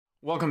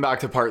Welcome back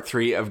to part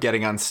 3 of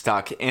Getting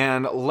Unstuck,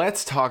 and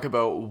let's talk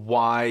about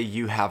why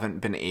you haven't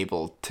been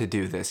able to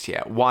do this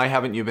yet. Why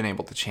haven't you been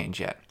able to change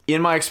yet?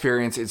 In my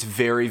experience, it's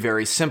very,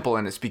 very simple,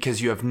 and it's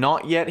because you have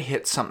not yet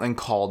hit something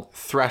called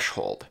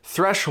threshold.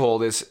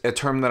 Threshold is a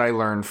term that I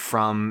learned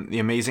from the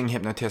amazing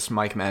hypnotist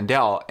Mike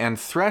Mandel, and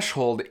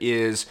threshold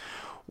is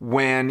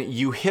when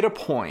you hit a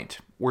point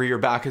where your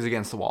back is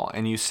against the wall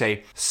and you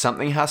say,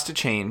 something has to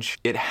change,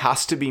 it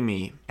has to be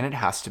me, and it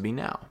has to be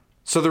now.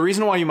 So the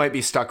reason why you might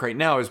be stuck right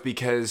now is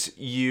because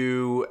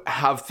you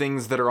have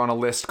things that are on a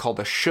list called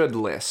a should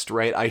list,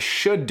 right? I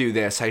should do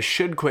this. I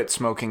should quit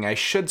smoking. I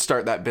should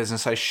start that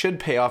business. I should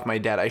pay off my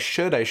debt. I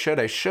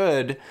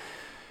should.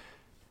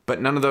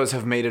 But none of those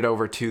have made it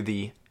over to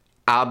the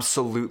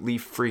absolutely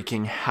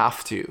freaking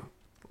have to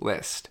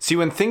list. See,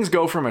 when things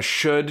go from a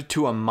should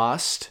to a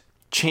must,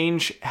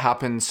 change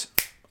happens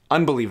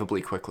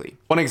unbelievably quickly.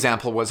 One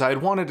example was I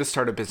had wanted to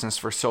start a business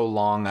for so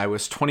long. I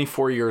was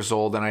 24 years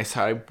old and I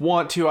said, I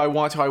want to. I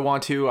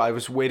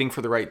was waiting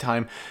for the right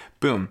time.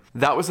 Boom.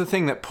 That was the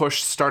thing that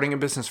pushed starting a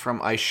business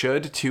from I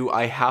should to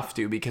I have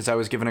to, because I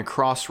was given a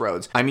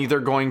crossroads. I'm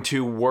either going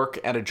to work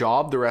at a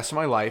job the rest of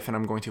my life and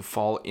I'm going to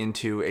fall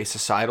into a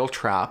societal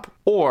trap,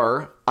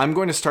 or I'm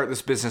going to start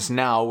this business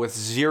now with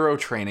zero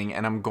training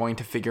and I'm going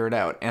to figure it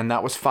out. And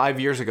that was 5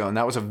 years ago. And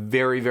that was a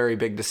very, very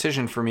big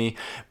decision for me,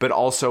 but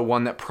also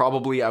one that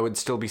probably I would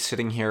still be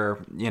sitting here,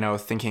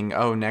 thinking,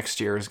 oh,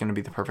 next year is going to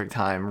be the perfect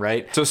time,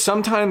 right? So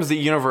sometimes the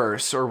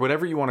universe, or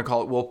whatever you want to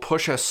call it, will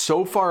push us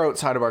so far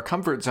outside of our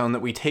comfort zone that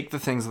we take the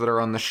things that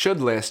are on the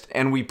should list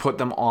and we put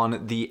them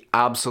on the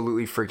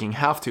absolutely freaking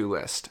have to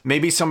list.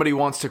 Maybe somebody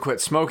wants to quit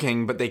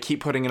smoking, but they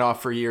keep putting it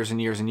off for years and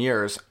years and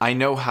years. I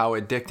know how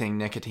addicting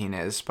nicotine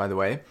is, by the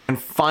way.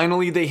 And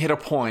finally they hit a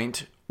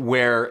point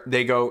where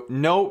they go,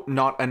 no,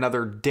 not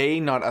another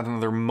day, not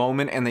another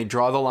moment, and they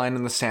draw the line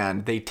in the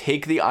sand. They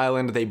take the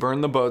island, they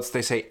burn the boats,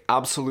 they say,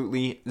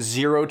 absolutely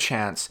zero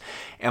chance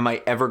am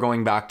I ever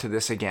going back to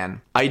this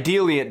again.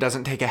 Ideally, it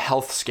doesn't take a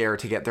health scare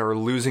to get there or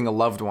losing a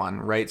loved one,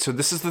 right? So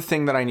this is the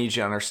thing that I need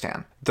you to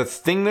understand. The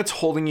thing that's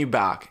holding you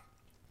back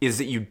is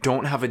that you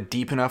don't have a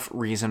deep enough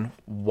reason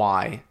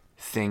why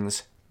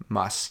things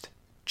must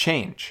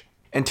change.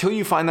 Until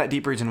you find that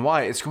deep reason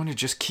why, it's going to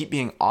just keep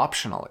being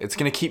optional. It's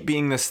going to keep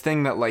being this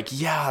thing that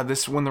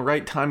when the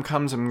right time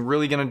comes, I'm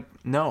really going to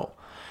know.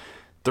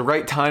 The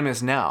right time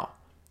is now.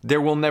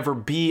 There will never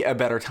be a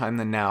better time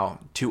than now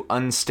to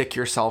unstick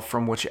yourself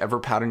from whichever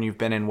pattern you've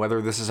been in, whether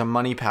this is a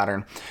money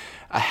pattern,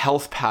 a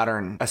health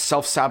pattern, a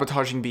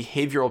self-sabotaging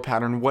behavioral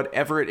pattern,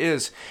 whatever it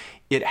is.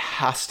 It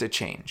has to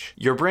change.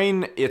 Your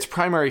brain, its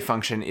primary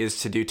function is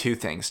to do two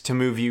things: to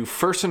move you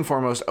first and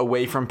foremost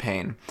away from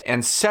pain,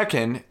 and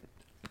second,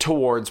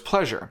 towards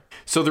pleasure.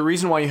 So the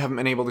reason why you haven't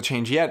been able to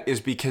change yet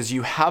is because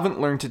you haven't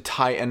learned to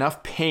tie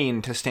enough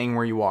pain to staying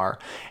where you are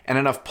and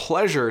enough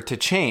pleasure to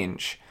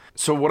change.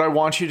 So what I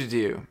want you to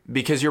do,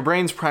 because your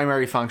brain's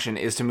primary function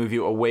is to move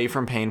you away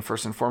from pain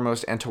first and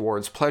foremost and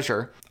towards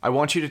pleasure, I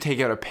want you to take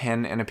out a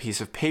pen and a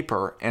piece of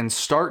paper and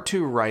start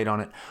to write on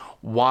it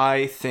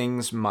why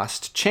things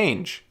must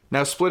change.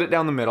 Now split it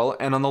down the middle,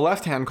 and on the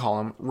left-hand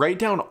column, write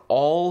down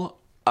all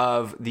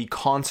of the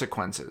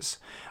consequences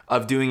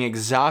of doing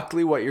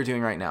exactly what you're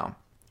doing right now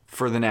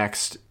for the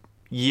next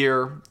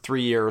year,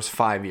 3 years,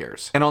 5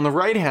 years. And on the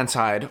right-hand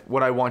side,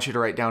 what I want you to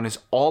write down is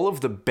all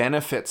of the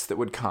benefits that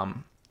would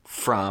come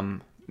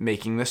from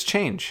making this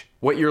change.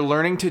 What you're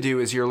learning to do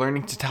is you're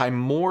learning to tie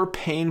more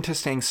pain to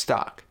staying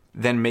stuck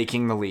than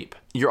making the leap.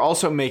 You're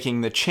also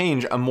making the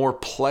change a more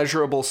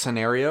pleasurable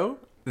scenario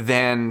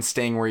than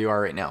staying where you are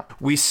right now.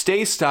 We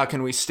stay stuck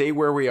and we stay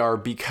where we are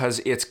because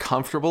it's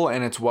comfortable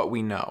and it's what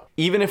we know.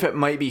 Even if it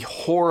might be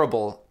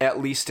horrible,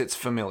 at least it's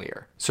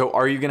familiar. So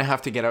are you going to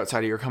have to get outside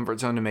of your comfort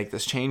zone to make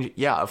this change?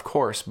 Yeah, of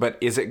course. But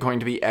is it going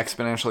to be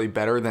exponentially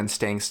better than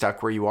staying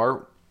stuck where you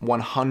are?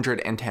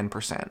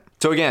 110%.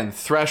 So again,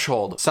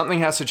 threshold.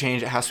 Something has to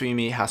change. It has to be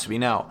me. It has to be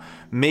now.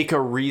 Make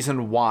a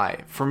reason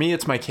why. For me,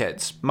 it's my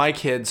kids. My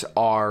kids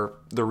are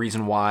the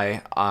reason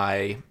why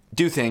I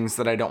do things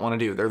that I don't want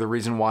to do. They're the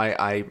reason why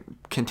I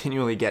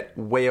continually get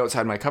way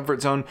outside my comfort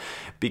zone,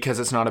 because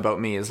it's not about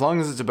me. As long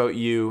as it's about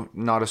you,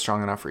 not a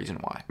strong enough reason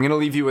why. I'm going to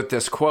leave you with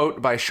this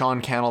quote by Sean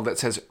Cannell that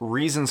says,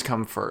 reasons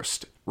come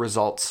first,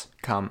 results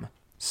come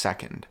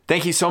second.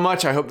 Thank you so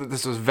much. I hope that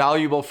this was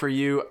valuable for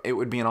you. It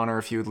would be an honor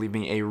if you would leave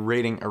me a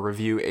rating, a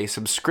review, a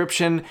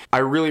subscription. I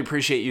really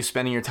appreciate you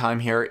spending your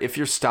time here. If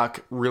you're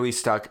stuck, really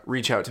stuck,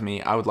 reach out to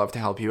me. I would love to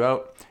help you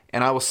out.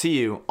 And I will see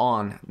you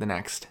on the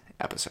next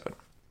episode.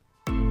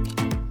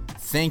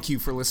 Thank you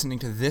for listening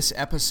to this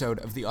episode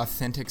of the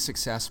Authentic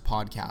Success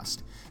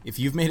Podcast. If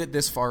you've made it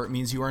this far, it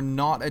means you are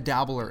not a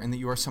dabbler and that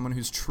you are someone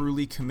who's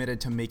truly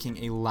committed to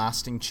making a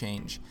lasting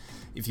change.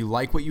 If you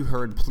like what you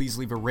heard, please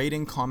leave a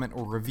rating, comment,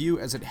 or review,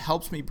 as it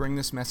helps me bring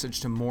this message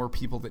to more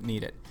people that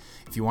need it.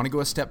 If you want to go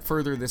a step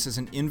further, this is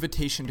an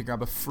invitation to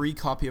grab a free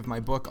copy of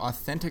my book,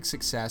 Authentic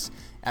Success,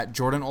 at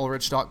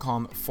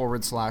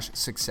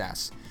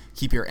jordanulrich.com/success.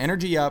 Keep your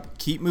energy up,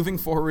 keep moving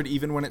forward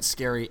even when it's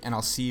scary, and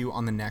I'll see you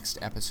on the next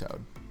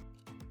episode.